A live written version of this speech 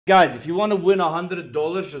Guys, if you want to win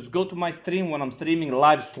 $100, just go to my stream when I'm streaming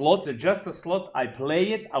live slots. It's just a slot. I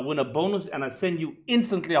play it, I win a bonus, and I send you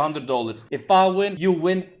instantly $100. If I win, you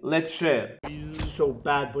win. Let's share. So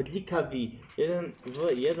bad, bodljikavi.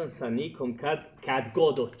 Jedan sa NiKom kad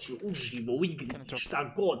god hoće uživo u igrici,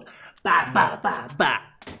 šta god. Ba.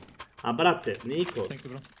 A brate, NiKo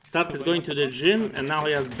started going to the gym and now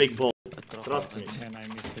he has big balls. Trust me.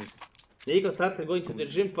 NiKo started going to the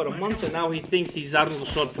gym for a month and now he thinks he's Arnold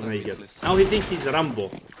Schwarzenegger. Now he thinks he's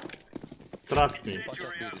Rambo. Trust me.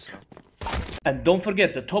 And don't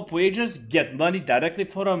forget, the top wagers get money directly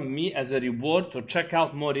from me as a reward, so check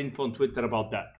out more info on Twitter about that.